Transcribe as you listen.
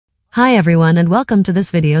Hi everyone and welcome to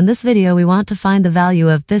this video. In this video we want to find the value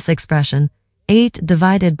of this expression, 8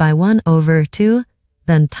 divided by 1 over 2,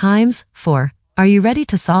 then times 4. Are you ready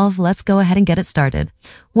to solve? Let's go ahead and get it started.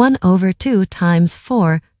 1 over 2 times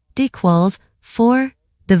 4 equals 4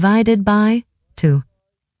 divided by 2.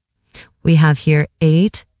 We have here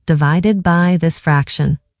 8 divided by this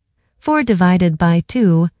fraction. 4 divided by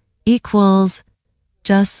 2 equals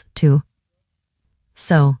just 2.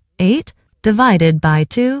 So 8 divided by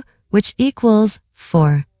 2, which equals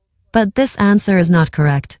 4. But this answer is not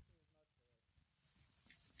correct.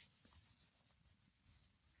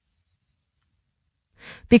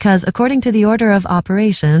 Because according to the order of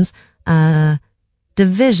operations,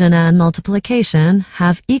 division and multiplication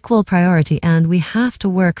have equal priority and we have to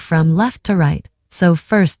work from left to right. So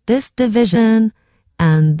first this division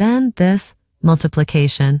and then this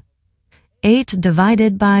multiplication. 8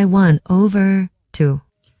 divided by 1 over 2.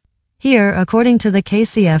 Here, according to the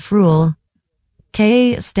KCF rule,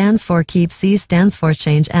 K stands for keep, C stands for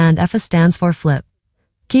change, and F stands for flip.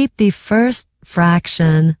 Keep the first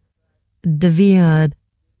fraction, divide,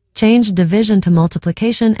 change division to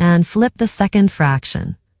multiplication, and flip the second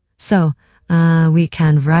fraction. So, we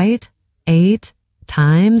can write 8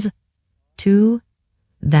 times 2,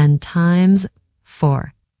 then times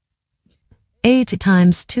 4. 8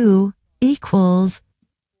 times 2 equals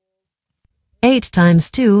 8 times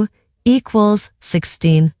 2 equals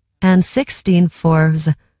 16, and 16 fours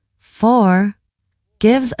 4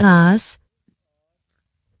 gives us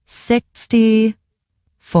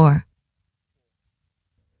 64.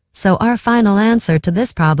 So our final answer to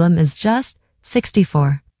this problem is just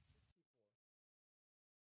 64.